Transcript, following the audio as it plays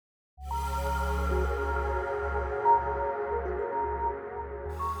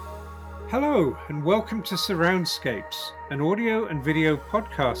Hello, and welcome to Surroundscapes, an audio and video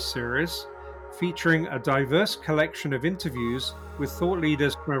podcast series featuring a diverse collection of interviews with thought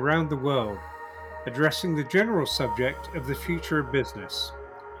leaders from around the world, addressing the general subject of the future of business.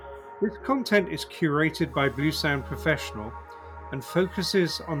 This content is curated by Blue Sound Professional and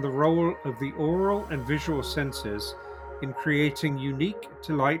focuses on the role of the oral and visual senses in creating unique,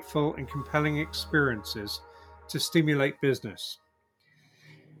 delightful, and compelling experiences to stimulate business.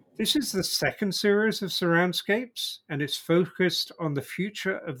 This is the second series of Surroundscapes, and it's focused on the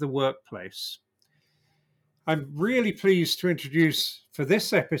future of the workplace. I'm really pleased to introduce for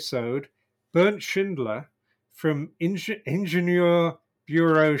this episode Bernd Schindler from Ingenieur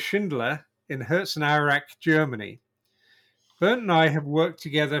Bureau Schindler in Herzogenaurach, Germany. Bernd and I have worked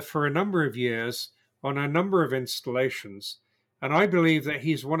together for a number of years on a number of installations, and I believe that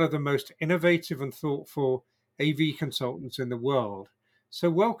he's one of the most innovative and thoughtful AV consultants in the world. So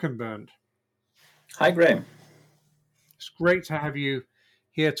welcome, Bernd. Hi, Graham. It's great to have you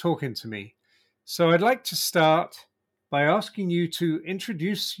here talking to me. So, I'd like to start by asking you to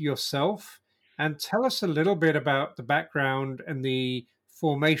introduce yourself and tell us a little bit about the background and the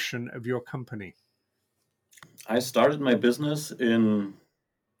formation of your company. I started my business in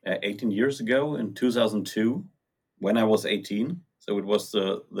 18 years ago in 2002 when I was 18. So it was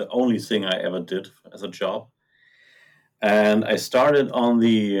the only thing I ever did as a job. And I started on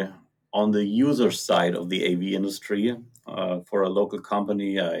the user side of the AV industry for a local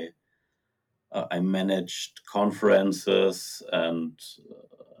company. I managed conferences and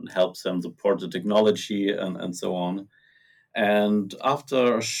helped them support the technology and so on. And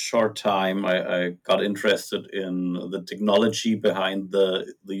after a short time, I got interested in the technology behind the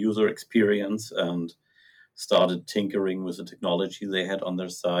user experience and started tinkering with the technology they had on their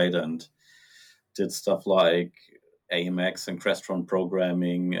side and did stuff like AMX and Crestron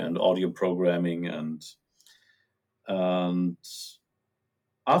programming and audio programming. And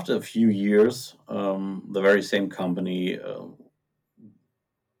after a few years, the very same company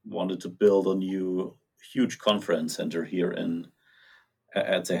wanted to build a new huge conference center here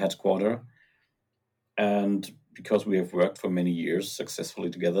at the headquarters. And because we have worked for many years successfully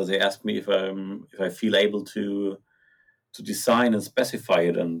together, they asked me if I feel able to design and specify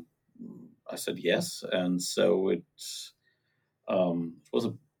it, and I said yes. And so it was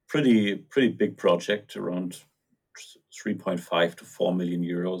a pretty big project, around 3.5 to 4 million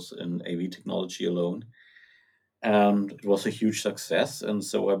euros in AV technology alone. And it was a huge success, and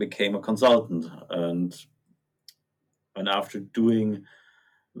so I became a consultant. And after doing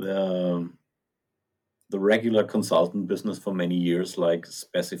the regular consultant business for many years, like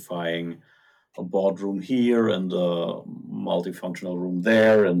specifying a boardroom here and a multifunctional room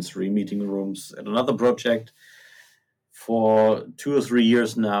there and 3 meeting rooms at another project. For 2 or 3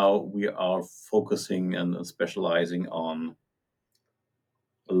 years now, we are focusing and specializing on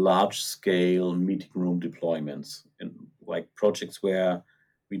large-scale meeting room deployments, in like projects where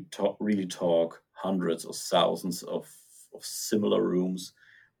we really talk hundreds or thousands of similar rooms,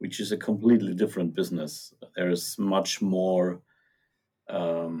 which is a completely different business. There is much more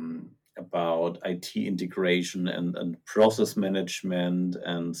about IT integration and process management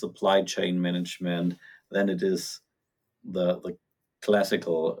and supply chain management than it is the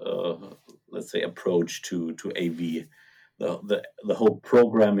classical, let's say, approach to AV. The whole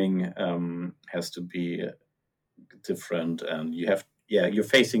programming has to be different, and you're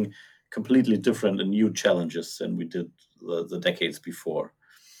facing completely different and new challenges than we did the decades before.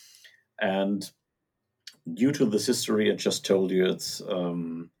 And due to this history I just told you,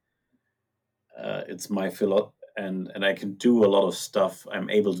 it's my philosophy, and I can do a lot of stuff. I'm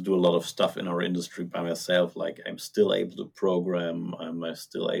able to do a lot of stuff in our industry by myself. Like I'm still able to program. I'm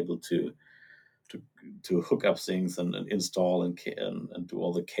still able to hook up things and install and do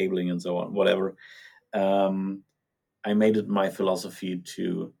all the cabling and so on. Whatever. I made it my philosophy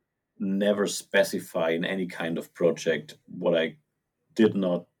to never specify in any kind of project what I did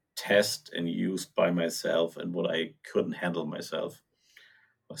not test and use by myself and what I couldn't handle myself.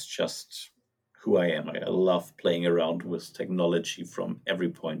 It was just who I am. I love playing around with technology from every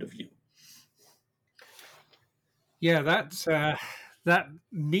point of view. Yeah, that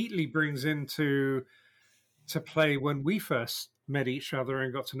neatly brings into to play when we first met each other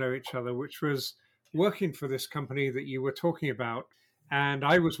and got to know each other, which was working for this company that you were talking about. And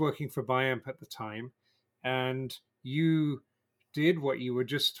I was working for Biamp at the time. And you did what you were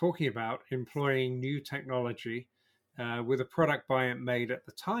just talking about, employing new technology with a product Biamp made at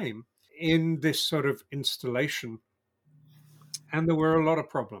the time in this sort of installation. And there were a lot of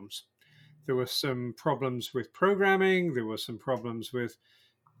problems. There were some problems with programming. There were some problems with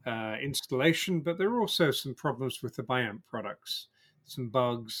installation, but there were also some problems with the Biamp products, some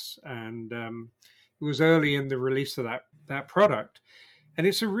bugs, and it was early in the release of that product. And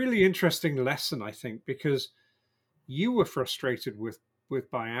it's a really interesting lesson, I think, because you were frustrated with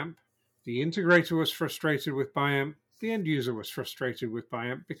Biamp, the integrator was frustrated with Biamp, the end user was frustrated with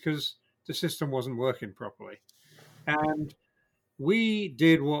Biamp because the system wasn't working properly. And we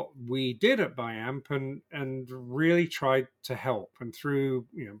did what we did at Biamp and really tried to help. And through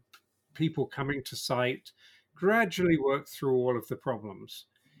people coming to site, gradually worked through all of the problems.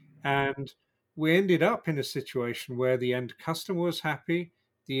 And we ended up in a situation where the end customer was happy,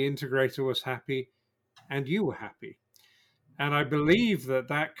 the integrator was happy, and you were happy. And I believe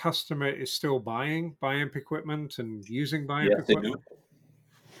that customer is still buying Biamp equipment and using Biamp Yes, they do. equipment.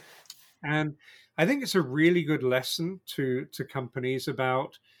 And I think it's a really good lesson to companies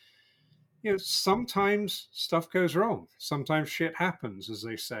about, sometimes stuff goes wrong. Sometimes shit happens, as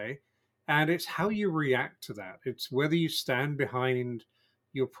they say. And it's how you react to that. It's whether you stand behind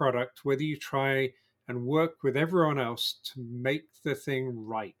your product, whether you try and work with everyone else to make the thing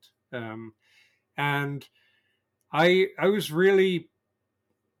right. And I was really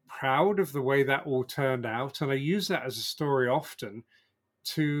proud of the way that all turned out, and I use that as a story often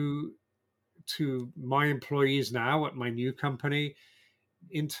to my employees now at my new company,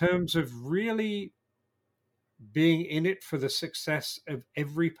 in terms of really being in it for the success of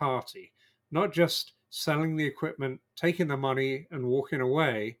every party, not just selling the equipment, taking the money and walking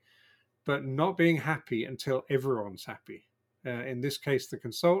away, but not being happy until everyone's happy. In this case, the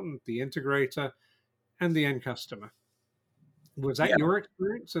consultant, the integrator, and the end customer. Was that Yeah, your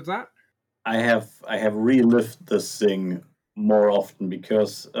experience of that? I have relived this thing more often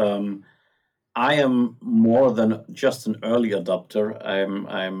because I am more than just an early adopter.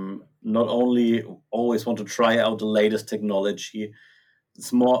 I'm not only always want to try out the latest technology.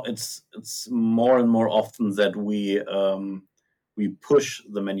 It's more and more often that we push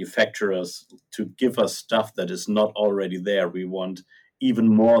the manufacturers to give us stuff that is not already there. We want even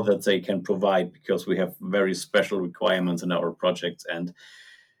more that they can provide because we have very special requirements in our projects. And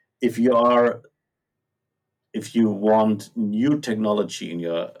if you are if you want new technology in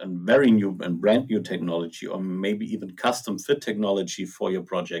your and very new and brand new technology, or maybe even custom fit technology for your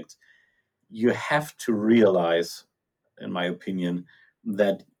project, you have to realize, in my opinion,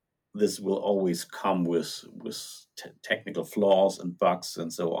 that this will always come with technical flaws and bugs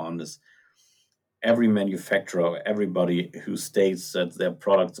and so on. This every manufacturer, everybody who states that their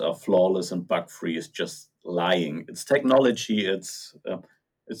products are flawless and bug free is just lying. It's technology. It's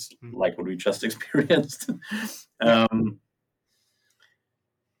like what we just experienced. Yeah. um,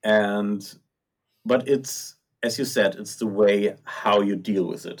 and but it's, as you said, it's the way how you deal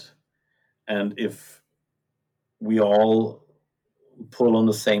with it. And if we all pull on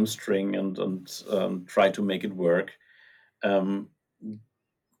the same string and try to make it work, um,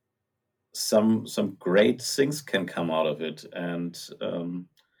 some great things can come out of it, and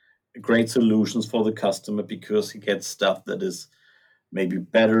great solutions for the customer because he gets stuff that is maybe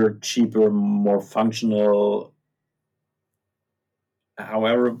better, cheaper, more functional.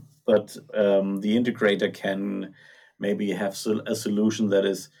 However, but the integrator can maybe have a solution that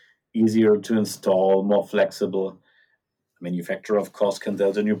is easier to install, more flexible. The manufacturer, of course, can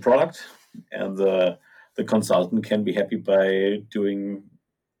sell the new product, and the consultant can be happy by doing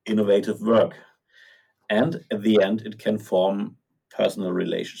innovative work. And at the end, it can form personal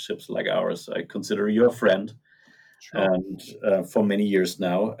relationships like ours. I consider you a friend, Sure. and for many years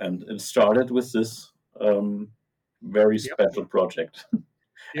now. And it started with this very Yep. special project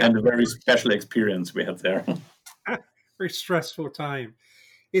Yep. and a very special experience we had there. Very stressful time.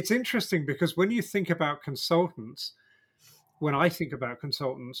 It's interesting because when you think about consultants, when I think about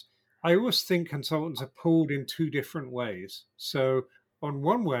consultants, I always think consultants are pulled in two different ways. So, on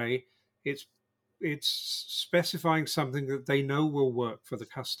one way, it's it's specifying something that they know will work for the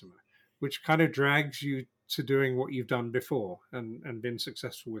customer, which kind of drags you to doing what you've done before and been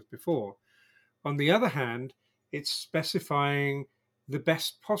successful with before. On the other hand, it's specifying the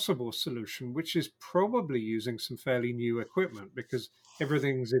best possible solution, which is probably using some fairly new equipment because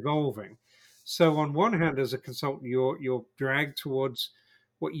everything's evolving. So on one hand, as a consultant, you're dragged towards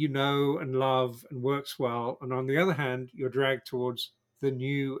what you know and love and works well, and on the other hand, you're dragged towards the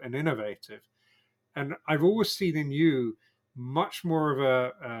new and innovative. And I've always seen in you much more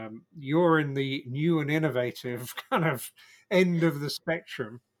of you're in the new and innovative kind of end of the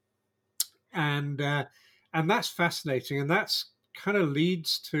spectrum, and uh, and that's fascinating, and that's kind of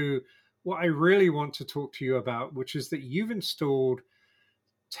leads to what I really want to talk to you about, which is that you've installed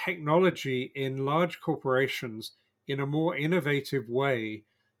technology in large corporations in a more innovative way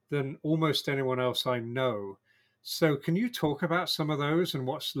than almost anyone else I know. So, can you talk about some of those and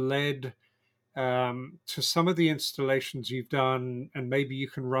what's led to some of the installations you've done? And maybe you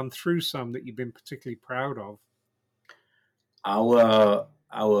can run through some that you've been particularly proud of. Our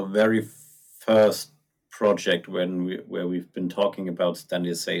very first project where we've been talking about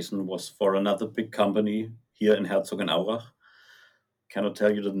standardization was for another big company here in Herzogenaurach. Cannot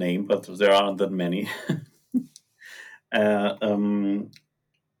tell you the name, but there aren't that many.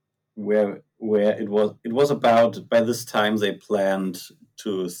 Where it was about, by this time they planned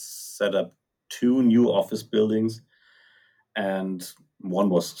to set up 2 new office buildings, and one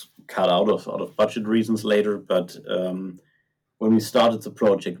was cut out of budget reasons later. But when we started the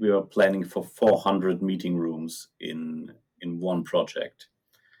project, we were planning for 400 meeting rooms in one project,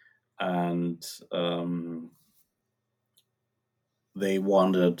 and they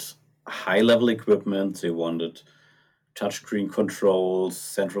wanted high-level equipment. They wanted touchscreen controls,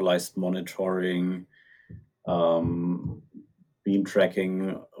 centralized monitoring, beam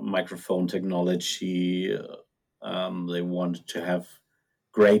tracking, microphone technology. They wanted to have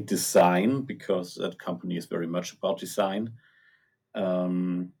great design because that company is very much about design.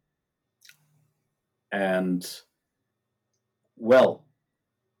 And well,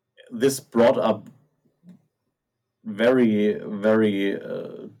 this brought up very, very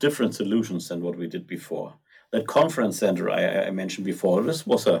different solutions than what we did before. That conference center I mentioned before, this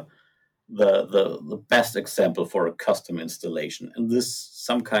was the best example for a custom installation. And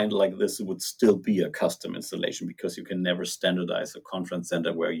some kind like this would still be a custom installation, because you can never standardize a conference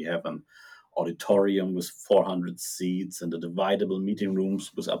center where you have an auditorium with 400 seats and a dividable meeting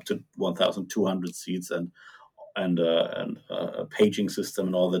rooms with up to 1,200 seats and a paging system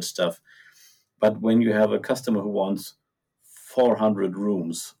and all that stuff. But when you have a customer who wants 400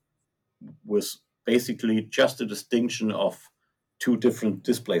 rooms with basically just a distinction of 2 different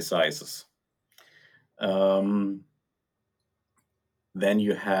display sizes, then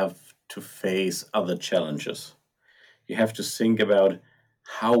you have to face other challenges. You have to think about,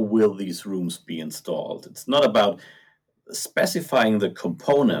 how will these rooms be installed? It's not about specifying the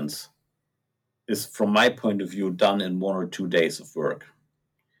components, is, from my point of view, done in 1 or 2 days of work.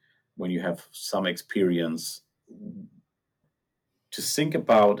 When you have some experience, to think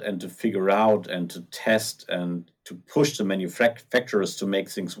about and to figure out and to test and to push the manufacturers to make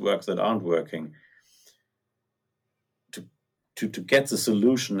things work that aren't working, to get the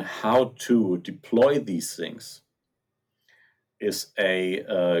solution how to deploy these things, is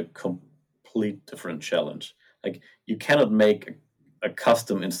a complete different challenge. Like, you cannot make a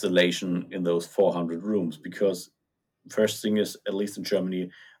custom installation in those 400 rooms, because first thing is, at least in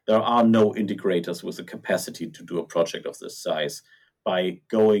Germany, there are no integrators with the capacity to do a project of this size by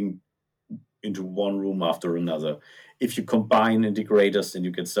going into one room after another. If you combine integrators, then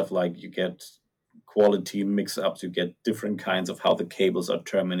you get stuff like, you get quality mix-ups, you get different kinds of how the cables are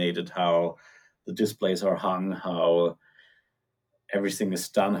terminated, how the displays are hung, how everything is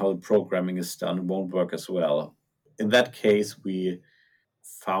done, how the programming is done. It won't work as well. In that case, we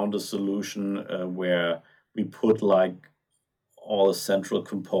found a solution where we put like all the central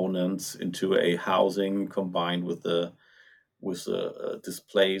components into a housing combined with the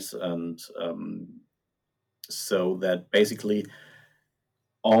displays, and so that basically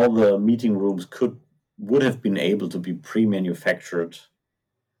all the meeting rooms would have been able to be pre-manufactured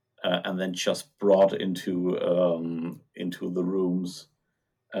and then just brought into the rooms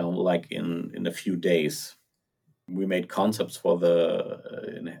like in a few days. We made concepts for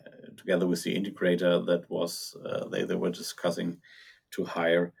together with the integrator that was they were discussing to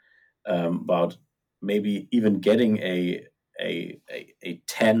hire, about maybe even getting a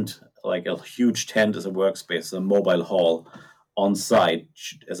tent, like a huge tent as a workspace, a mobile hall on site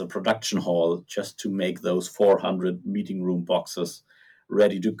as a production hall, just to make those 400 meeting room boxes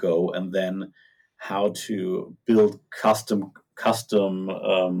ready to go, and then how to build custom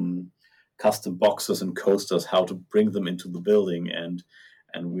boxes and coasters, how to bring them into the building, and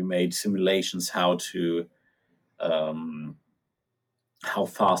we made simulations how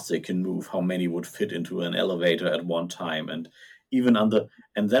fast they can move, how many would fit into an elevator at one time, and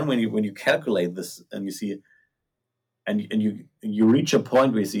then when you calculate this and you see, and you reach a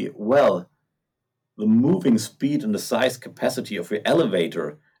point where you see, well, the moving speed and the size capacity of your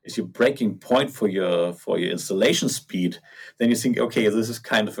elevator is your breaking point for your installation speed, then you think, okay, this is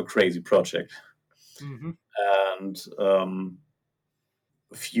kind of a crazy project. Mm-hmm. And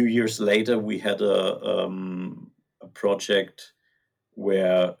a few years later, we had a project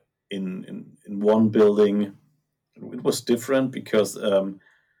where in one building it was different, because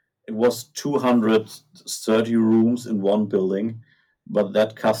it was 230 rooms in one building, but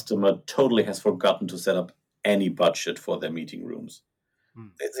that customer totally has forgotten to set up any budget for their meeting rooms.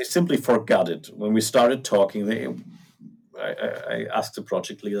 They simply forgot it. When we started talking, I asked the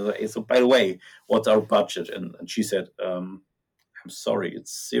project leader, "Hey, so by the way, what's our budget?" And she said, "I'm sorry,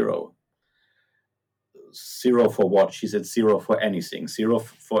 it's zero." Zero for what? She said zero for anything. Zero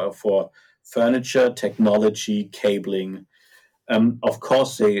for furniture, technology, cabling. Of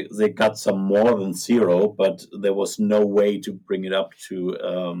course, they got some more than zero, but there was no way to bring it up to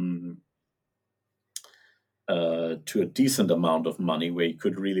a decent amount of money where you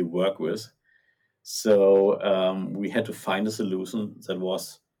could really work with. So we had to find a solution that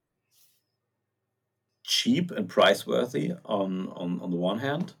was cheap and price-worthy on the one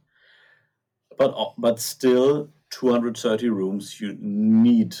hand, but still 230 rooms. You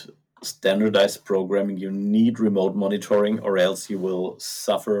need standardized programming. You need remote monitoring, or else you will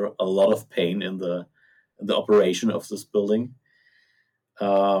suffer a lot of pain in the operation of this building.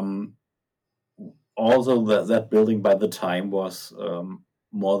 Also, that building by the time was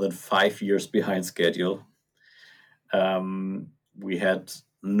more than 5 years behind schedule. We had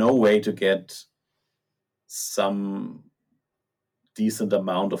no way to get some decent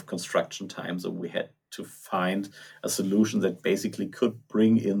amount of construction time, so we had to find a solution that basically could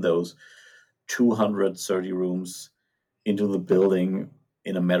bring in those 230 rooms into the building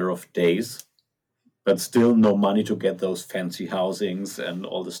in a matter of days, but still no money to get those fancy housings and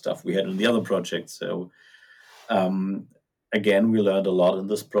all the stuff we had in the other projects. So again, we learned a lot in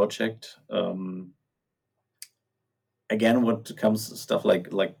this project. Again, what comes stuff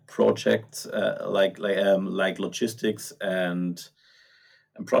like projects, like logistics and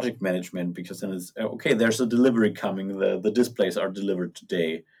project management, because then it's okay. There's a delivery coming. The displays are delivered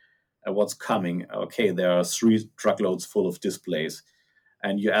today. What's coming? Okay, there are 3 truckloads full of displays,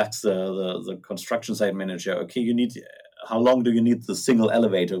 and you ask the construction site manager, okay, how long do you need the single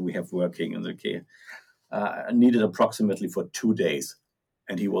elevator we have working? And okay, I needed approximately for 2 days,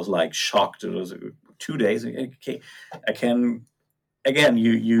 and he was like shocked. It was 2 days. Okay, I can again.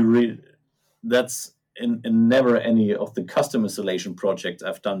 That's in never any of the custom installation projects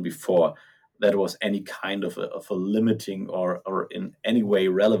I've done before that was any kind of a limiting or in any way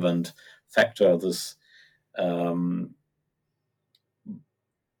relevant factor. This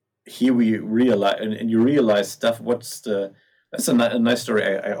here we realize, and you realize stuff. That's a nice story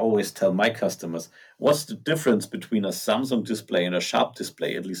I always tell my customers. What's the difference between a Samsung display and a Sharp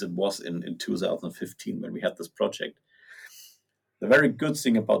display? At least it was in 2015 when we had this project. The very good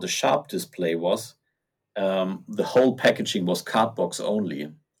thing about the Sharp display was the whole packaging was cardbox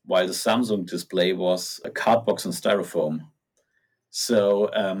only, while the Samsung display was a cardbox and styrofoam. So,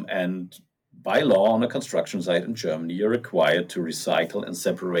 and by law on a construction site in Germany, you're required to recycle and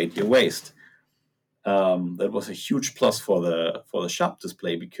separate your waste. That was a huge plus for the Sharp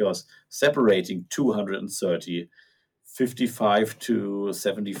display, because separating 230 55 to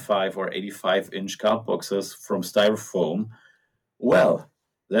 75 or 85-inch card boxes from styrofoam, well,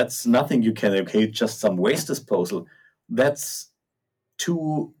 that's nothing you can, okay, just some waste disposal. That's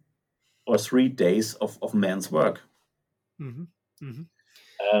 2 or 3 days of man's work. Mm-hmm. Mm-hmm.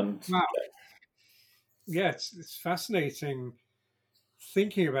 And wow. Yeah, it's fascinating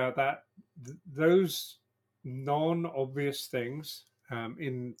thinking about that. Those non-obvious things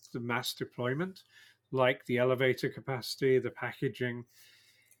in the mass deployment, like the elevator capacity, the packaging.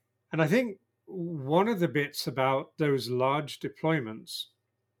 And I think one of the bits about those large deployments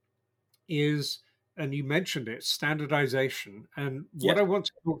is, and you mentioned it, standardization. And what I want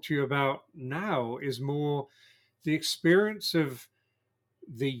to talk to you about now is more the experience of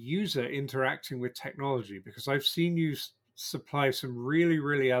the user interacting with technology, because I've seen you supply some really,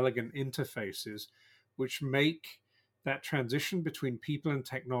 really elegant interfaces which make that transition between people and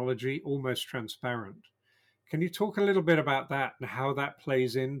technology almost transparent. Can you talk a little bit about that and how that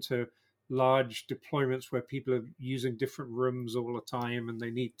plays into large deployments where people are using different rooms all the time and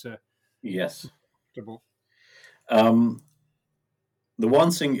they need to yes, comfortable? the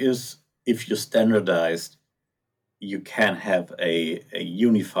one thing is, if you standardize, you can have a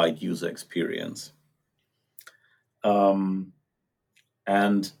unified user experience.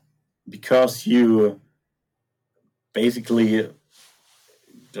 And because you basically,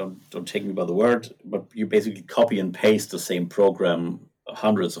 don't take me by the word, but you basically copy and paste the same program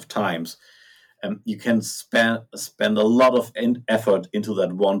hundreds of times, you can spend a lot of effort into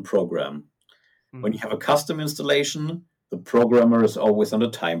that one program. Mm-hmm. When you have a custom installation, the programmer is always under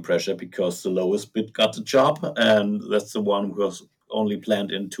time pressure because the lowest bid got the job, and that's the one who has only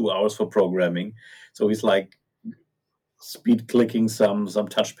planned in 2 hours for programming. So he's like speed clicking some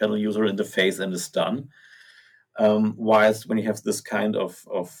touch panel user interface and is done. Whilst when you have this kind of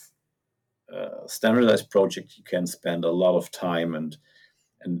standardized project, you can spend a lot of time and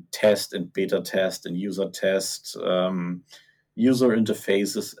test and beta test and user test user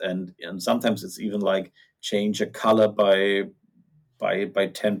interfaces, and sometimes it's even like change a color by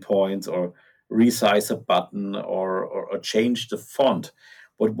 10 points, or resize a button, or change the font.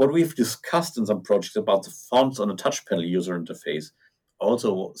 But what we've discussed in some projects about the fonts on a touch panel user interface,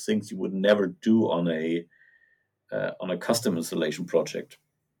 also things you would never do on a custom installation project.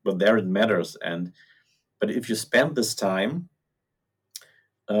 But there it matters. But if you spend this time,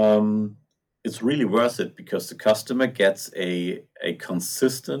 it's really worth it, because the customer gets a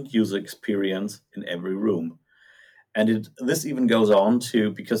consistent user experience in every room. And this even goes on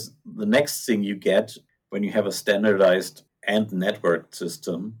to, because the next thing you get when you have a standardized and networked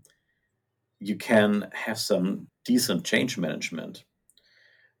system, you can have some decent change management.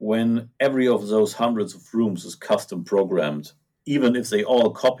 When every of those hundreds of rooms is custom programmed, even if they all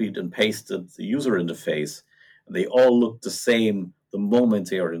copied and pasted the user interface, they all look the same the moment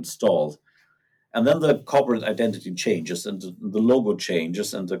they are installed. And then the corporate identity changes, and the logo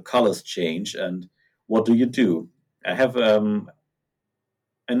changes, and the colors change. And what do? I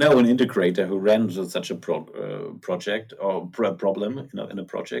know an integrator who ran such a project or problem in a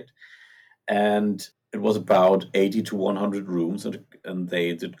project, and it was about 80 to 100 rooms, and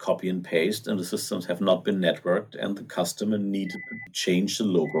they did copy and paste, and the systems have not been networked, and the customer needed to change the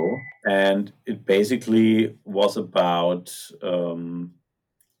logo. And it basically was about,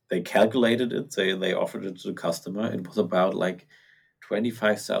 they calculated it, they offered it to the customer. It was about like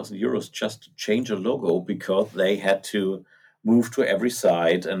 25,000 euros just to change a logo, because they had to move to every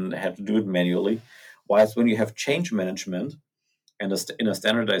site and had to do it manually. Whilst when you have change management and in a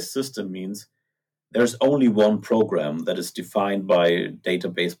standardized system, means there's only one program that is defined by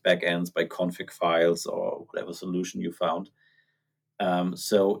database backends, by config files, or whatever solution you found.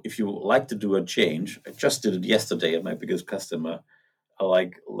 So if you like to do a change, I just did it yesterday at my biggest customer.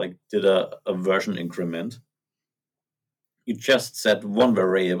 I did a version increment. You just set one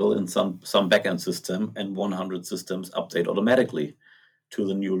variable in some backend system, and 100 systems update automatically to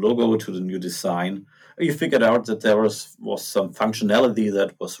the new logo, to the new design. You figured out that there was some functionality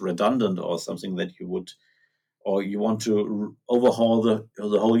that was redundant, or something that you want to overhaul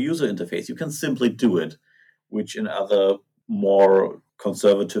the whole user interface. You can simply do it, which in other more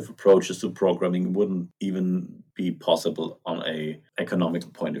conservative approaches to programming wouldn't even be possible on a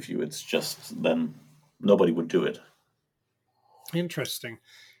economical point of view. It's just, then nobody would do it. Interesting.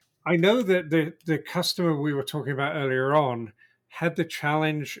 I know that the customer we were talking about earlier on had the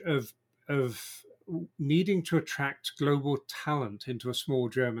challenge of needing to attract global talent into a small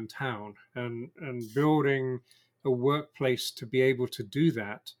German town, and building a workplace to be able to do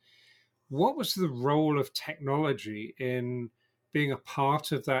that. What was the role of technology in being a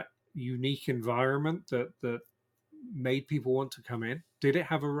part of that unique environment that made people want to come in? Did it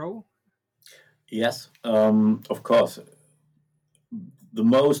have a role? Yes, of course. The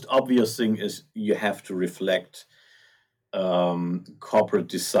most obvious thing is you have to reflect corporate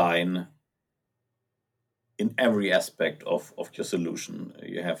design in every aspect of your solution.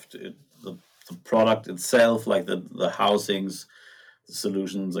 You have to, the product itself, like the housings, the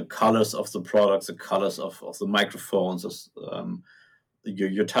solutions, the colors of the products, the colors of the microphones,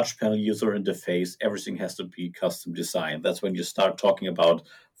 your touch panel user interface, everything has to be custom designed. That's when you start talking about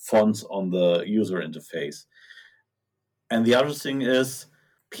fonts on the user interface. And the other thing is,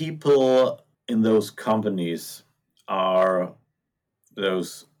 people in those companies are,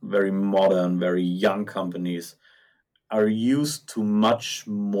 those very modern, very young companies, are used to much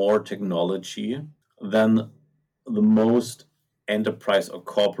more technology than the most enterprise or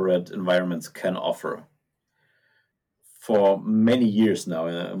corporate environments can offer. For many years now,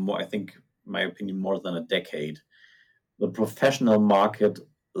 I think, in my opinion, more than a decade, the professional market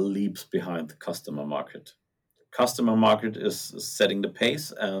leaps behind the customer market. The customer market is setting the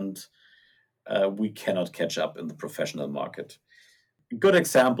pace, and we cannot catch up in the professional market. A good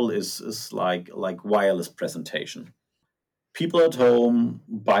example is like wireless presentation. People at home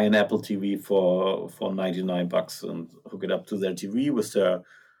buy an Apple TV for $99 and hook it up to their TV with their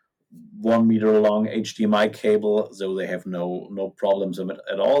 1 meter long HDMI cable, so they have no problems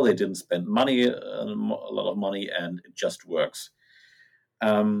at all. They didn't spend money, a lot of money, and it just works.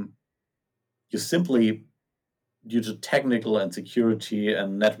 You simply, due to technical and security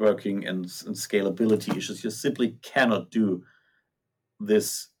and networking and scalability issues, you simply cannot do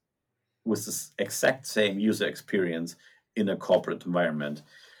this with this exact same user experience in a corporate environment.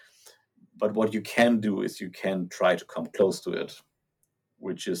 But what you can do is you can try to come close to it,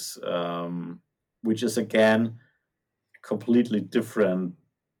 which is which is again completely different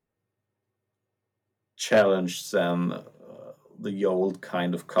challenge than the old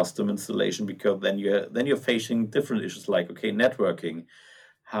kind of custom installation, because then you're facing different issues like, okay, networking.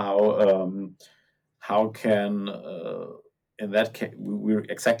 How can in that case we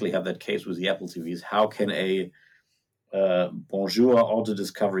exactly have that case with the Apple TVs. How can a Bonjour auto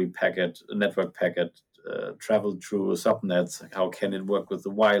discovery packet, network packet, travel through a subnet? How can it work with the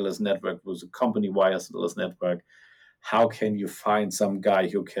wireless network, with the company wireless network? How can you find some guy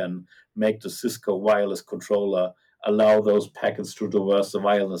who can make the Cisco wireless controller allow those packets to traverse the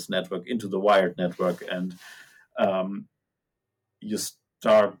wireless network into the wired network? And you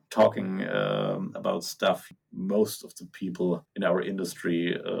start talking about stuff most of the people in our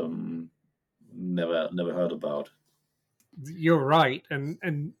industry never heard about. You're right,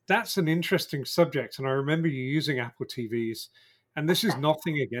 and that's an interesting subject. And I remember you using Apple TVs, and this is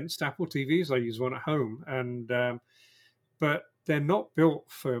nothing against Apple TVs. I use one at home, and but they're not built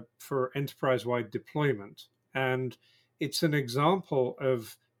for enterprise-wide deployment. And it's an example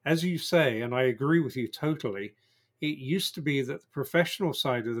of, as you say, and I agree with you totally. It used to be that the professional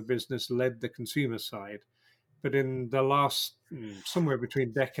side of the business led the consumer side, but in the last somewhere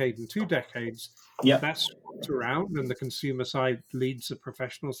between decade and 2 decades, Yeah. that's swapped around, and the consumer side leads the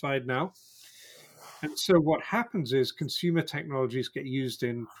professional side now. And so what happens is consumer technologies get used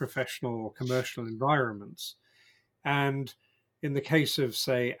in professional or commercial environments. And in the case of,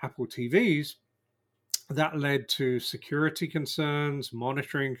 say, Apple TVs, that led to security concerns,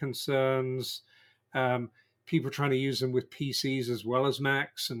 monitoring concerns, um, people trying to use them with PCs as well as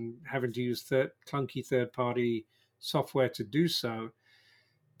Macs and having to use clunky third party software to do so.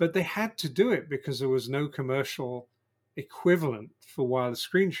 But they had to do it because there was no commercial equivalent for wireless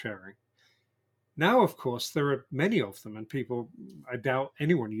screen sharing. Now, of course, there are many of them, and people, I doubt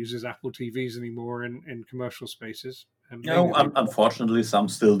anyone uses Apple TVs anymore in commercial spaces. And No, unfortunately, some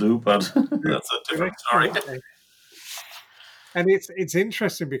still do, but that's a different story. Okay. And it's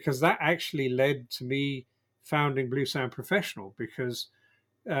interesting because that actually led to me founding Blue Sound Professional, because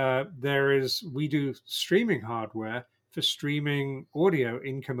we do streaming hardware for streaming audio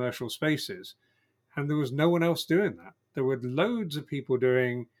in commercial spaces, and there was no one else doing that. There were loads of people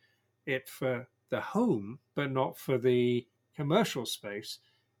doing it for the home, but not for the commercial space.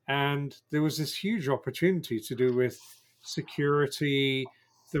 And there was this huge opportunity to do with security,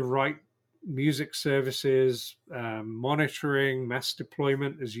 the right music services, monitoring, mass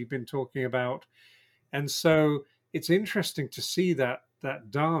deployment, as you've been talking about. And so it's interesting to see that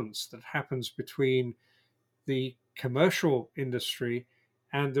dance that happens between the commercial industry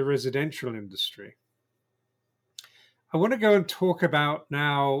and the residential industry. I want to go and talk about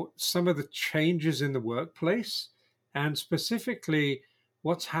now some of the changes in the workplace, and specifically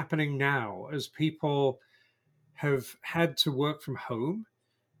what's happening now as people have had to work from home.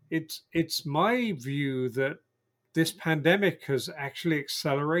 It's my view that this pandemic has actually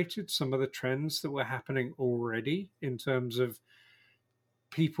accelerated some of the trends that were happening already in terms of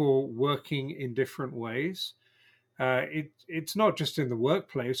people working in different ways. It's not just in the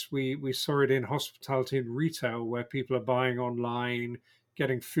workplace. We saw it in hospitality and retail, where people are buying online,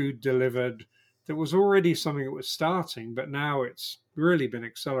 getting food delivered. That was already something that was starting, but now it's really been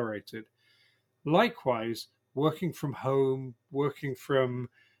accelerated. Likewise, working from home, working from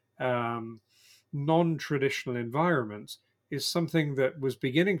non-traditional environments is something that was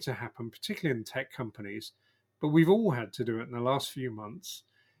beginning to happen, particularly in tech companies, but we've all had to do it in the last few months.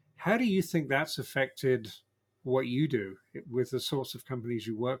 How do you think that's affected what you do with the sorts of companies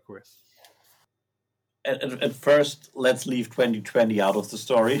you work with? At first, let's leave 2020 out of the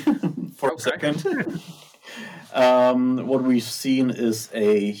story for a second. What we've seen is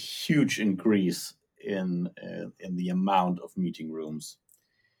a huge increase in the amount of meeting rooms.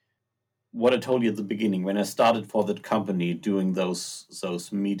 What I told you at the beginning, when I started for that company doing those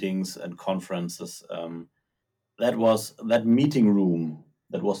meetings and conferences, that meeting room,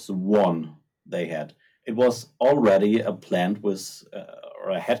 that was the one they had. It was already a plant with or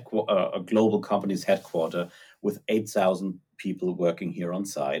a global company's headquarter with 8,000 people working here on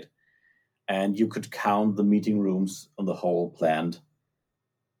site, and you could count the meeting rooms on the whole plant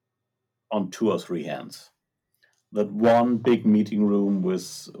on 2 or 3 hands. That one big meeting room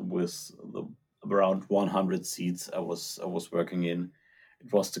with around 100 seats I was working in.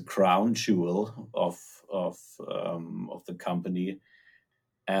 It was the crown jewel of the company,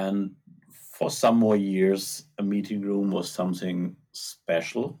 and for some more years, a meeting room was something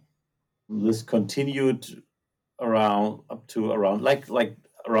special. This continued up to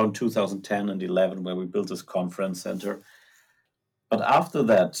around 2010 and 11, where we built this conference center. But after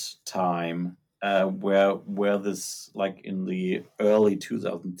that time, where this, like in the early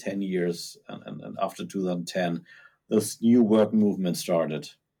 2010 years and after 2010, this new work movement started.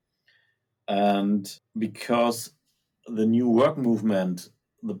 And because the new work movement,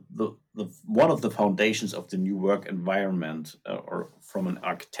 the one of the foundations of the new work environment, or from an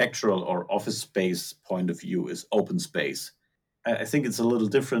architectural or office space point of view, is open space. I think it's a little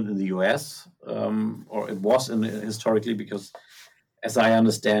different in the US, or it was historically, because as I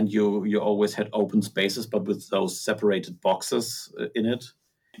understand, you always had open spaces, but with those separated boxes in it.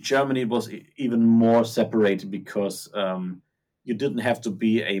 In Germany, it was even more separated because you didn't have to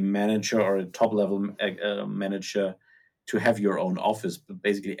be a manager or a top level manager to have your own office. But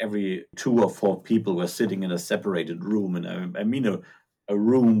basically, every 2 or 4 people were sitting in a separated room, and I mean a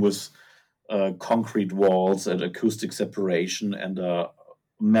room with concrete walls and acoustic separation and a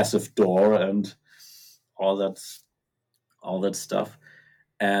massive door and all that stuff.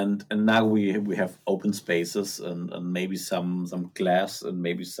 And now we have open spaces and maybe some glass and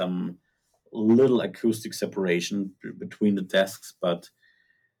maybe some little acoustic separation between the desks, but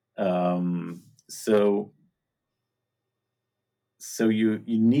so you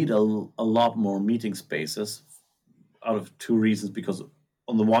need a lot more meeting spaces out of 2 reasons. Because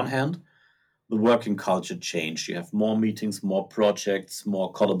on the one hand, the working culture changed. You have more meetings, more projects,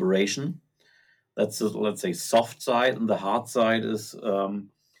 more collaboration. That's the, let's say, soft side, and the hard side is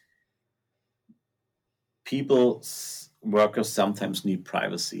workers sometimes need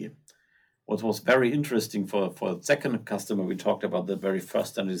privacy. What was very interesting for the second customer, we talked about the very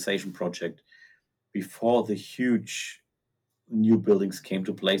first standardization project. Before the huge new buildings came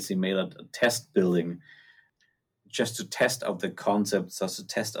to place, they made a test building just to test out the concepts, just to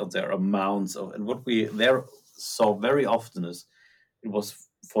test out their amounts of. And what we there saw very often is, it was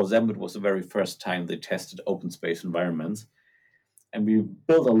for them, it was the very first time they tested open space environments, and we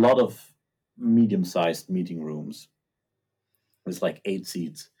built a lot of medium-sized meeting rooms with like 8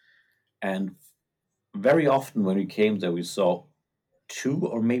 seats. And very often when we came there, we saw 2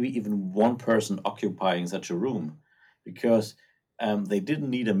 or maybe even 1 person occupying such a room, because they didn't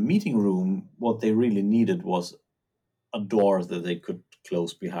need a meeting room. What they really needed was a door that they could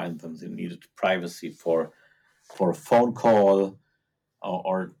close behind them. They needed privacy for a phone call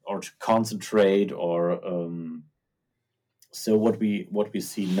or to concentrate. Or so what we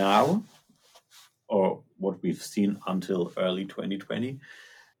see now, or what we've seen until early 2020,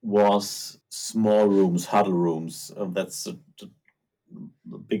 was small rooms, huddle rooms. That's the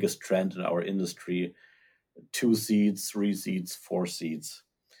biggest trend in our industry. 2 seats, 3 seats, 4 seats,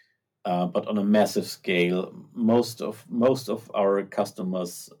 but on a massive scale. Most of our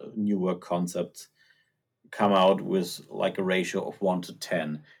customers' new work concepts come out with like a ratio of 1 to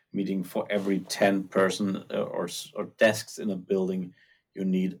 10, meaning for every 10 person or desks in a building, you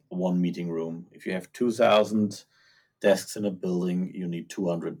need 1 meeting room. If you have 2,000 desks in a building, you need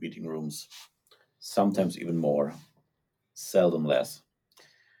 200 meeting rooms, sometimes even more, seldom less.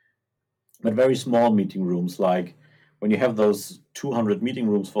 But very small meeting rooms, like when you have those 200 meeting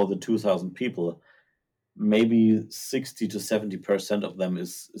rooms for the 2,000 people, maybe 60 to 70% of them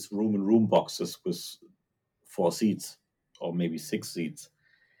is room boxes with 4 seats or maybe 6 seats.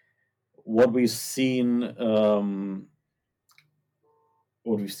 What we've seen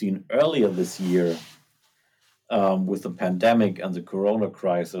earlier this year with the pandemic and the corona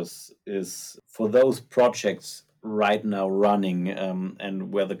crisis is, for those projects right now running,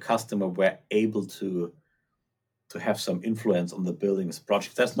 and where the customer were able to have some influence on the buildings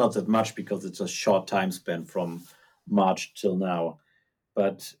project. That's not that much because it's a short time span from March till now.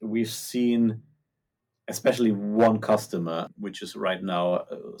 But we've seen especially 1 customer, which is right now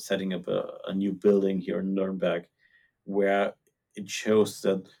setting up a new building here in Nuremberg, where it shows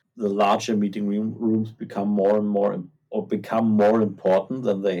that the larger meeting rooms become more and more, or become more important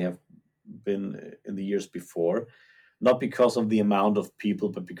than they have been in the years before. Not because of the amount of people,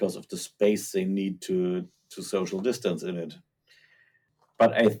 but because of the space they need to social distance in it.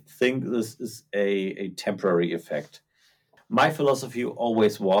 But I think this is a temporary effect. My philosophy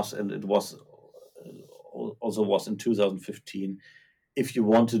always was, and it was also was in 2015, if you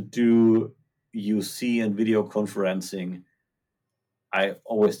want to do UC and video conferencing, I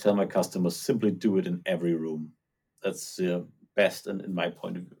always tell my customers, simply do it in every room. That's the best, and in my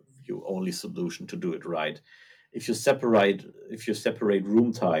point of view, only solution to do it right. If you separate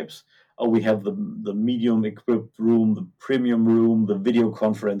room types, we have the medium equipped room, the premium room, the video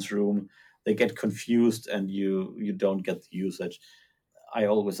conference room, they get confused and you don't get the usage. I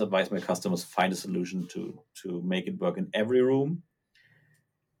always advise my customers, find a solution to make it work in every room.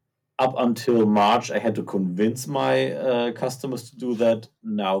 up until March, I had to convince my customers to do that.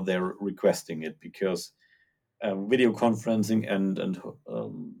 Now they're requesting it because video conferencing and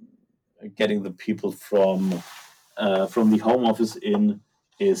getting the people from the home office in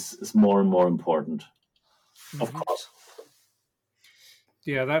is more and more important. Of course.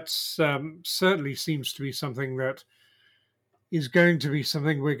 Yeah, that's certainly seems to be something that is going to be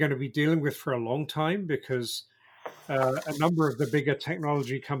something we're going to be dealing with for a long time, because a number of the bigger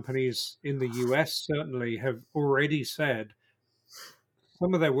technology companies in the US certainly have already said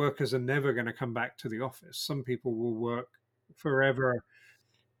some of their workers are never going to come back to the office. Some people will work forever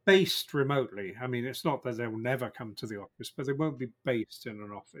based remotely. I mean, it's not that they'll never come to the office, but they won't be based in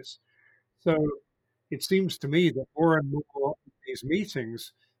an office. So it seems to me that more and more of these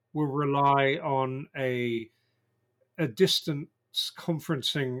meetings will rely on a distance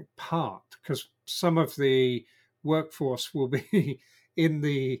conferencing part, because some of the workforce will be in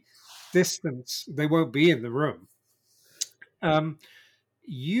the distance, they won't be in the room.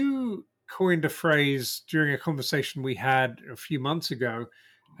 You coined a phrase during a conversation we had a few months ago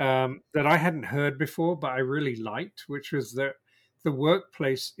that I hadn't heard before, but I really liked, which was that the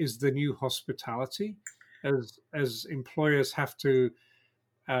workplace is the new hospitality, as employers have to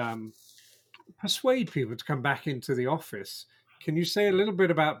um, persuade people to come back into the office. Can you say a little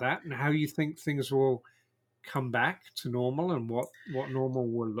bit about that and how you think things will come back to normal and what normal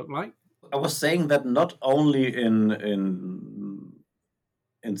will look like? I was saying that not only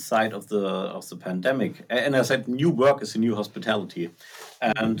inside of the pandemic, and I said new work is a new hospitality,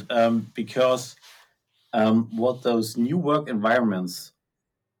 and because what those new work environments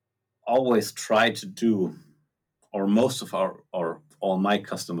always try to do, or most of our or all my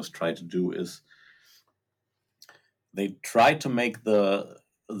customers try to do, is they try to make their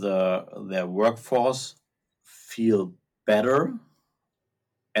workforce feel better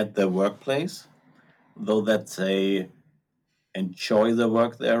at their workplace, though that they enjoy the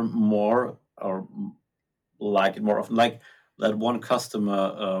work there more or like it more often. Like that one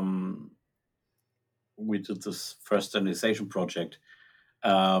customer, we did this first standardization project.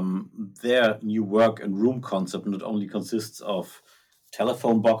 Their new work and room concept not only consists of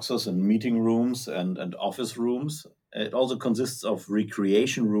telephone boxes and meeting rooms and office rooms, it also consists of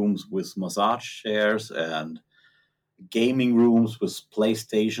recreation rooms with massage chairs and gaming rooms with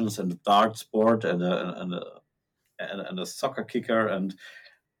PlayStations and a darts board and a soccer kicker, and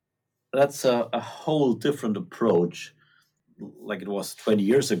that's a whole different approach, like it was 20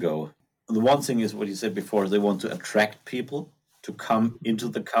 years ago. The one thing is what you said before: they want to attract people to come into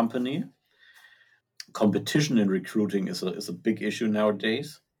the company. Competition in recruiting is a big issue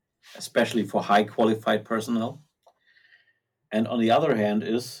nowadays, especially for high qualified personnel. And on the other hand,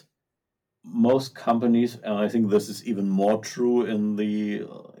 is most companies, and I think this is even more true in the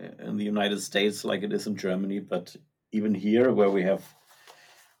United States, like it is in Germany, but even here, where we have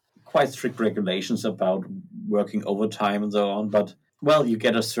quite strict regulations about working overtime and so on. But well, you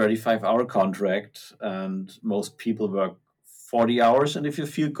get a 35-hour contract, and most people work 40 hours. And if you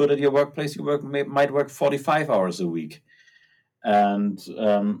feel good at your workplace, you might work 45 hours a week, and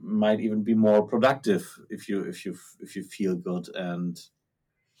might even be more productive if you feel good. And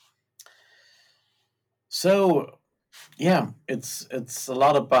so, yeah, it's a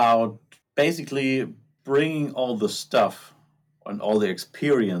lot about basically bringing all the stuff and all the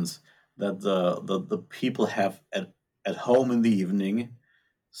experience that the people have at home in the evening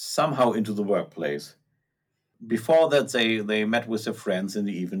somehow into the workplace. Before that, they met with their friends in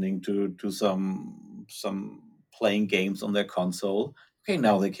the evening to do some playing games on their console. Okay,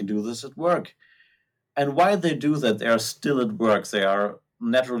 now they can do this at work. And while they do that, they are still at work. They are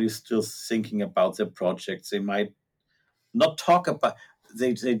naturally still thinking about their projects. They might not talk about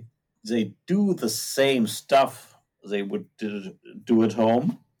they do the same stuff they would do at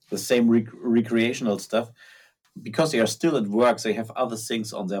home, the same recreational stuff. Because they are still at work, they have other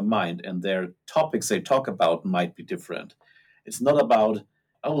things on their mind, and their topics they talk about might be different. It's not about,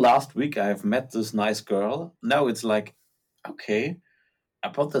 oh, last week I have met this nice girl. Now it's like, okay,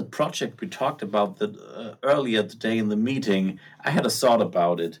 about that project we talked about that earlier today in the meeting, I had a thought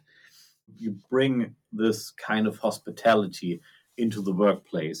about it. You bring this kind of hospitality into the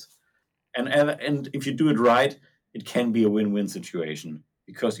workplace, and if you do it right, it can be a win-win situation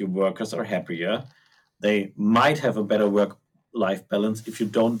because your workers are happier. They might have a better work-life balance if you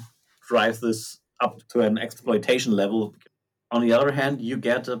don't drive this up to an exploitation level. On the other hand, you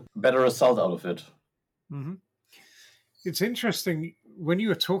get a better result out of it. Mm-hmm. It's interesting when you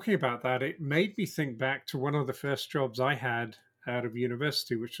were talking about that. It made me think back to one of the first jobs I had out of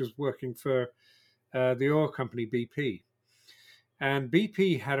university, which was working for the oil company BP. And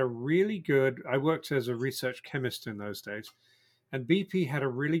BP had a really good, I worked as a research chemist in those days, and BP had a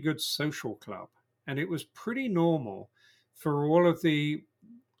really good social club. And it was pretty normal for all of the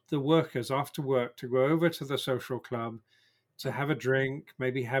workers after work to go over to the social club to have a drink,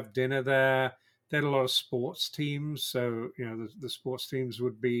 maybe have dinner there. They had a lot of sports teams, so the sports teams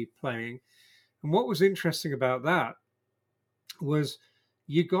would be playing. And what was interesting about that was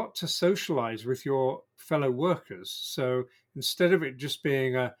you got to socialize with your fellow workers. So instead of it just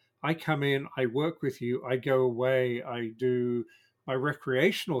being I come in, I work with you, I go away, I do my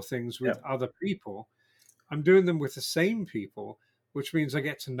recreational things with other people, I'm doing them with the same people, which means I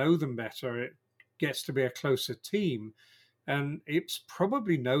get to know them better. It gets to be a closer team. And it's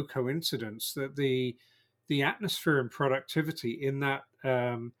probably no coincidence that the atmosphere and productivity in that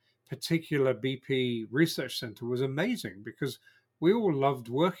particular BP research center was amazing, because we all loved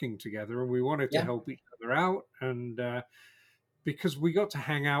working together and we wanted to Yeah. help each other out, and because we got to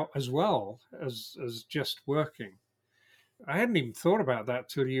hang out as well as just working. I hadn't even thought about that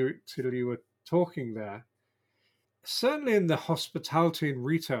till you were talking there. Certainly in the hospitality and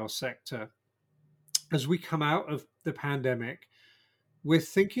retail sector, as we come out of the pandemic, we're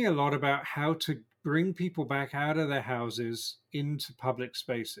thinking a lot about how to bring people back out of their houses into public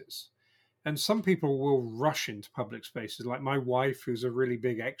spaces. And some people will rush into public spaces, like my wife, who's a really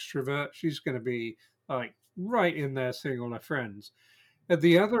big extrovert. She's going to be like right in there seeing all her friends. At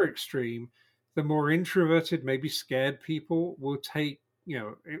the other extreme, the more introverted, maybe scared people will take,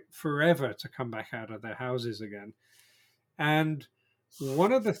 forever to come back out of their houses again. And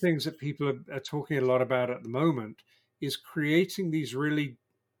one of the things that people are talking a lot about at the moment is creating these really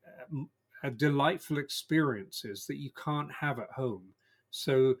delightful experiences that you can't have at home.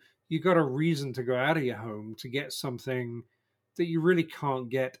 So you got a reason to go out of your home to get something that you really can't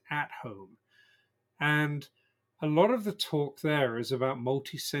get at home. And a lot of the talk there is about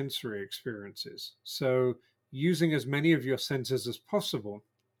multisensory experiences. So using as many of your senses as possible.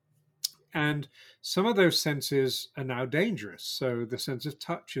 And some of those senses are now dangerous. So the sense of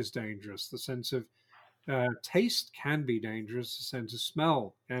touch is dangerous. The sense of taste can be dangerous. The sense of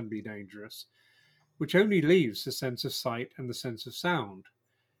smell can be dangerous, which only leaves the sense of sight and the sense of sound.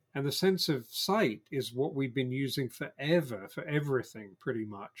 And the sense of sight is what we've been using forever for everything, pretty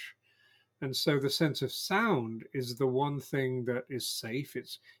much. And so the sense of sound is the one thing that is safe.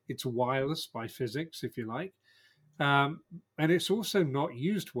 It's wireless by physics, if you like, and it's also not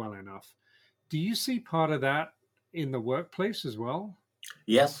used well enough. Do you see part of that in the workplace as well?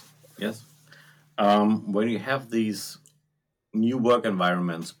 Yes. Yes. When you have these new work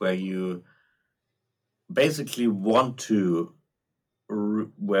environments where you basically want to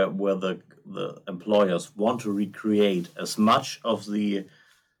where the employers want to recreate as much of the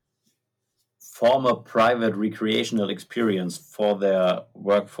former private recreational experience for their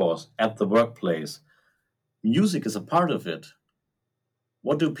workforce at the workplace, music is a part of it.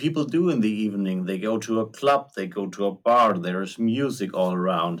 What do people do in the evening? They go to a club, they go to a bar, there's music all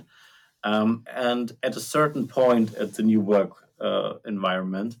around. And at a certain point at the new work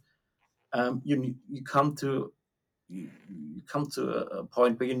environment, you come to a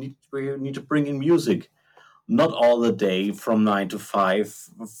point where you need to bring in music, not all the day from 9 to 5,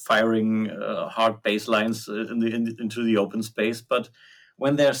 firing hard bass lines into the open space, but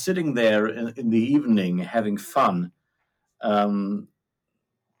when they're sitting there in the evening having fun, um,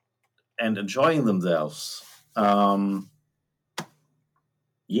 and enjoying themselves.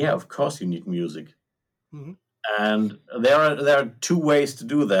 Yeah, of course you need music. Mm-hmm. And there are two ways to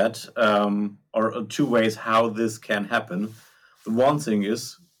do that, or two ways how this can happen. The one thing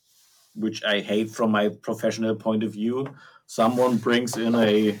is, which I hate from my professional point of view, someone brings in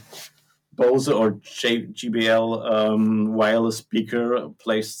a Bose or JBL wireless speaker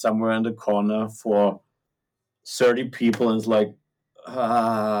placed somewhere in the corner for 30 people, and it's like,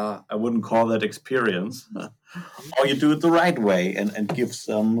 I wouldn't call that experience. Or you do it the right way and give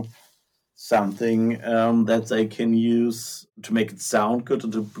them something that they can use to make it sound good,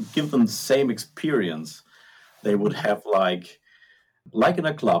 to give them the same experience they would have like in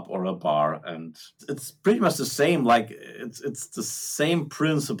a club or a bar. And it's pretty much the same, like it's the same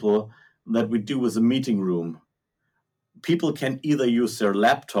principle that we do with a meeting room. People can either use their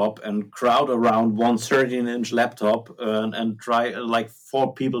laptop and crowd around one 13-inch laptop and try, like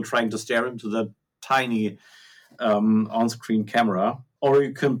 4 people trying to stare into that tiny on-screen camera, or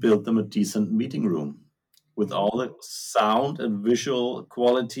you can build them a decent meeting room with all the sound and visual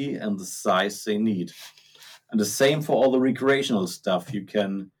quality and the size they need. And the same for all the recreational stuff. You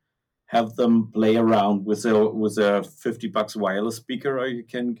can have them play around with a $50 wireless speaker, or you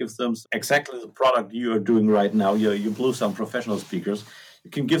can give them exactly the product you are doing right now. You Bluesound professional speakers.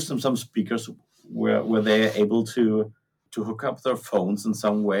 You can give them some speakers where they are able to hook up their phones in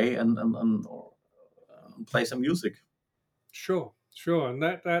some way and play some music. Sure, sure. And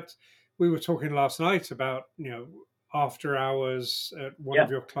that we were talking last night about, after hours at one of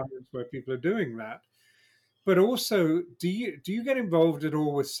your clients where people are doing that. But also, do you get involved at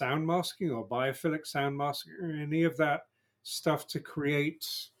all with sound masking or biophilic sound masking or any of that stuff to create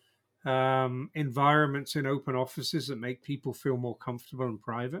environments in open offices that make people feel more comfortable and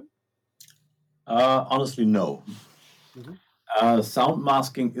private? Honestly, no. Mm-hmm. Sound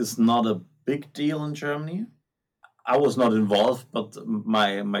masking is not a big deal in Germany. I was not involved, but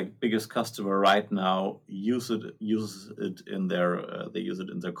my biggest customer right now uses it in their they use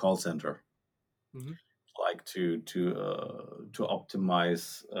it in their call center, Mm-hmm. like to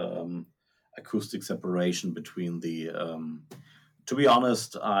optimize acoustic separation between the. To be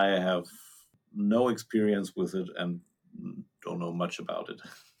honest, I have no experience with it and don't know much about it.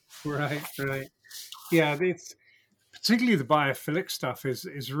 Right, right. Yeah, it's particularly the biophilic stuff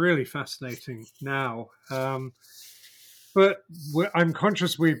is really fascinating now. But I'm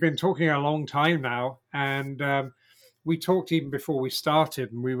conscious we've been talking a long time now, and we talked even before we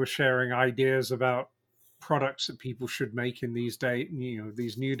started, and we were sharing ideas about products that people should make in these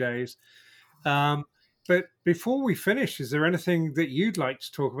new days. Um, but before we finish, is there anything that you'd like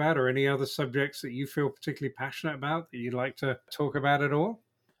to talk about, or any other subjects that you feel particularly passionate about that you'd like to talk about at all?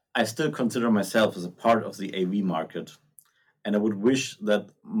 I still consider myself as a part of the AV market, and I would wish that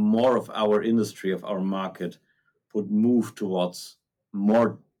more of our industry, of our market, would move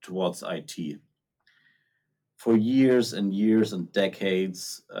more towards IT. For years and years and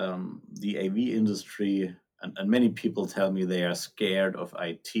decades, the AV industry and many people tell me they are scared of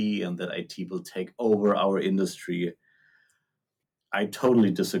IT and that IT will take over our industry. I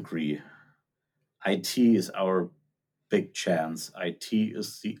totally disagree. IT is our big chance. IT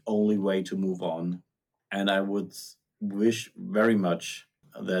is the only way to move on. And I would wish very much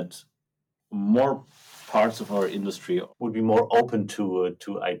that more parts of our industry would be more open to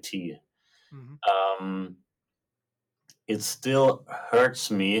IT. Mm-hmm. It still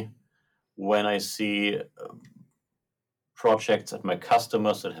hurts me when I see projects at my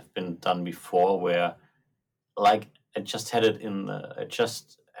customers that have been done before, where like I just had it in. I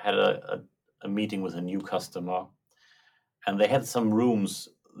just had a meeting with a new customer, and they had some rooms.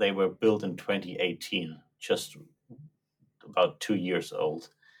 They were built in 2018, just about 2 years old.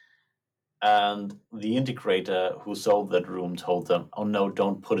 And the integrator who sold that room told them, "Oh no,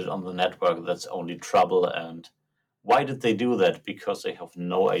 don't put it on the network. That's only trouble." And why did they do that? Because they have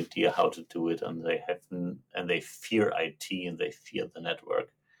no idea how to do it, and they fear IT and they fear the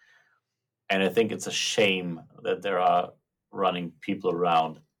network. And I think it's a shame that there are running people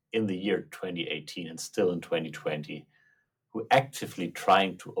around in the year 2018 and still in 2020 who actively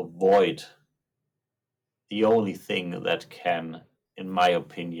trying to avoid the only thing that can, in my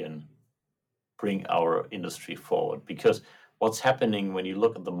opinion, bring our industry forward. Because what's happening when you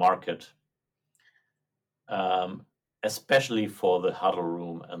look at the market, especially for the huddle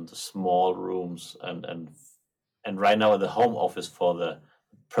room and the small rooms, and right now in the home office for the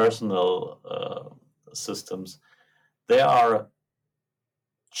personal systems, they are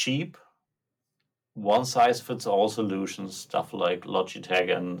cheap, one size fits all solutions, stuff like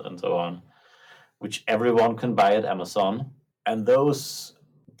Logitech and so on, which everyone can buy at Amazon. And those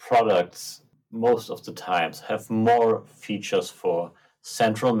products, most of the times, have more features for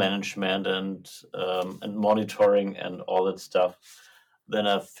central management and monitoring and all that stuff than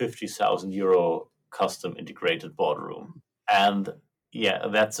a 50,000 euro custom integrated boardroom. And yeah,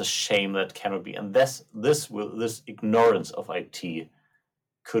 that's a shame that cannot be. And this ignorance of IT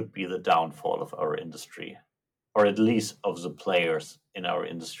could be the downfall of our industry, or at least of the players in our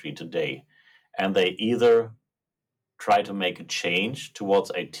industry today. And they either try to make a change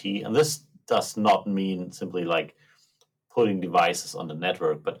towards IT, and this does not mean simply like putting devices on the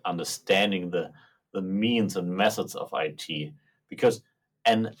network, but understanding the means and methods of IT. Because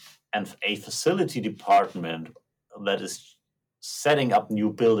and a facility department that is setting up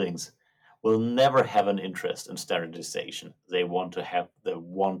new buildings will never have an interest in standardization. They want to have the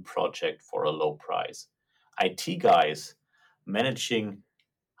one project for a low price. IT guys managing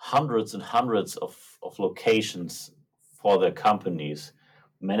hundreds and hundreds of locations for their companies,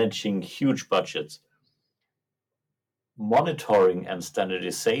 managing huge budgets, monitoring and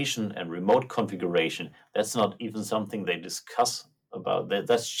standardization and remote configuration, that's not even something they discuss about.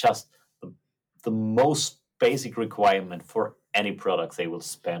 That's just the most basic requirement for any product they will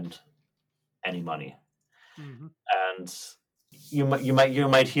spend any money. Mm-hmm. And you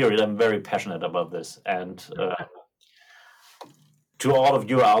might hear it. I'm very passionate about this. And to all of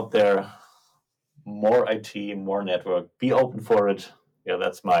you out there, more IT, more network, be open for it. Yeah,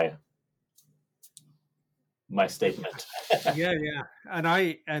 that's my statement. Yeah,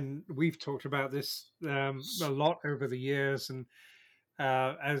 and we've talked about this a lot over the years, and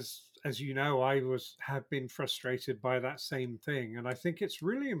as you know, have been frustrated by that same thing, and I think it's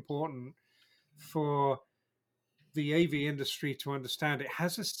really important for the AV industry to understand it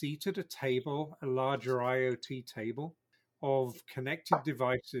has a seat at a table, a larger IoT table of connected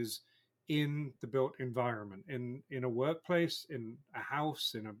devices in the built environment, in a workplace, in a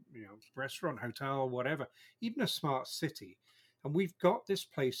house, in a restaurant, hotel, whatever, even a smart city. And we've got this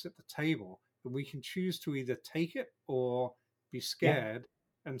place at the table, and we can choose to either take it or be scared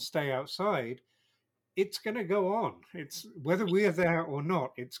and stay outside. It's going to go on. It's whether we're there or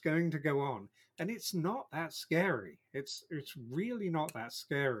not, it's going to go on. And it's not that scary. It's really not that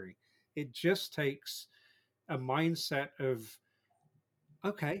scary. It just takes a mindset of,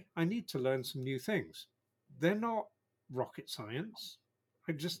 okay, I need to learn some new things. They're not rocket science.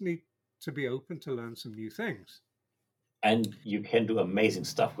 I just need to be open to learn some new things. And you can do amazing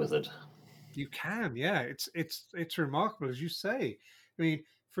stuff with it. You can, yeah. It's remarkable, as you say. I mean,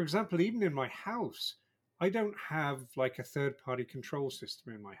 for example, even in my house, I don't have like a third-party control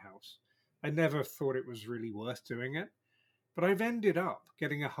system in my house. I never thought it was really worth doing it, but I've ended up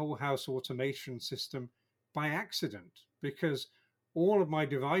getting a whole house automation system by accident because all of my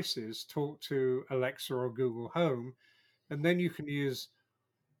devices talk to Alexa or Google Home, and then you can use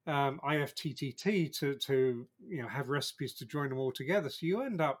IFTTT to have recipes to join them all together. So you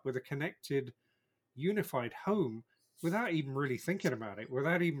end up with a connected, unified home without even really thinking about it,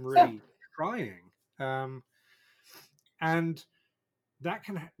 without even really trying. And that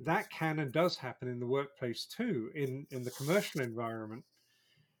can and does happen in the workplace too, in the commercial environment.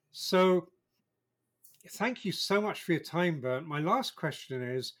 So thank you so much for your time, Bernd. My last question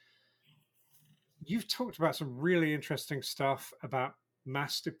is, you've talked about some really interesting stuff about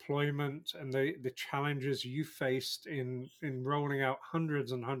mass deployment and the challenges you faced in rolling out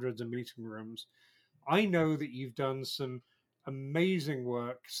hundreds and hundreds of meeting rooms. I know that you've done some amazing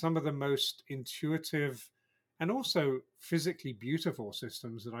work, some of the most intuitive and also physically beautiful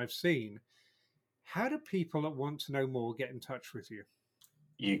systems that I've seen. How do people that want to know more get in touch with you?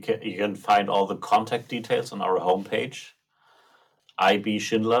 You can find all the contact details on our homepage,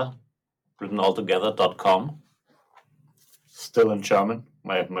 ibschindler, written all together.com. Still in German.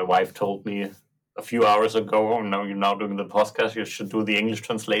 My wife told me a few hours ago, oh, now you're now doing the podcast, you should do the English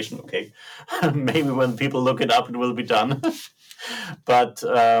translation. Okay, maybe when people look it up, it will be done. But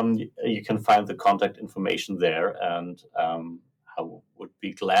you can find the contact information there, and I would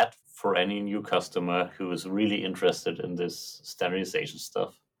be glad for any new customer who is really interested in this standardization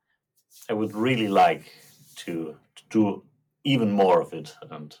stuff. I would really like to do even more of it.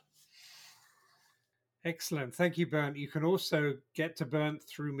 And excellent. Thank you, Bernd. You can also get to Bernd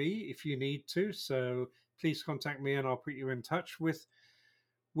through me if you need to. So please contact me and I'll put you in touch with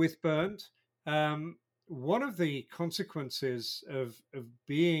Bernd. One of the consequences of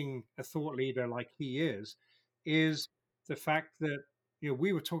being a thought leader like he is the fact that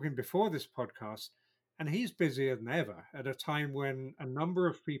we were talking before this podcast, and he's busier than ever at a time when a number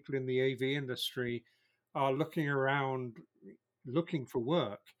of people in the AV industry are looking around looking for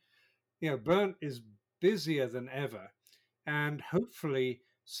work. Bernd is busier than ever, and hopefully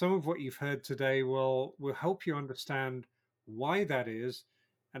some of what you've heard today will help you understand why that is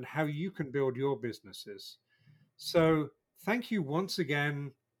and how you can build your businesses. So thank you once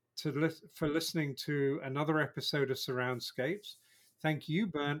again for listening to another episode of Surroundscapes. Thank you,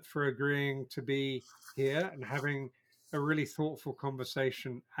 Bernd, for agreeing to be here and having a really thoughtful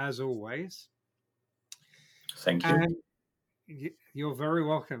conversation as always. Thank you. And you're very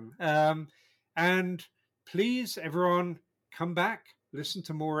welcome. And please, everyone, come back, listen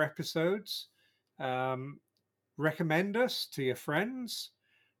to more episodes, recommend us to your friends,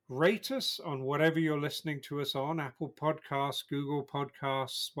 rate us on whatever you're listening to us on, Apple Podcasts, Google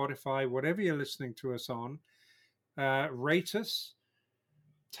Podcasts, Spotify, whatever you're listening to us on. Rate us.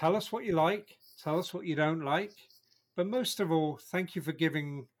 Tell us what you like. Tell us what you don't like. But most of all, thank you for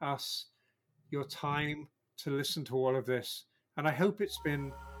giving us your time to listen to all of this. And I hope it's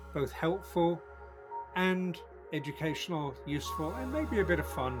been both helpful and educational, useful, and maybe a bit of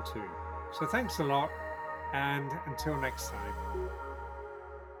fun too. So thanks a lot, and until next time.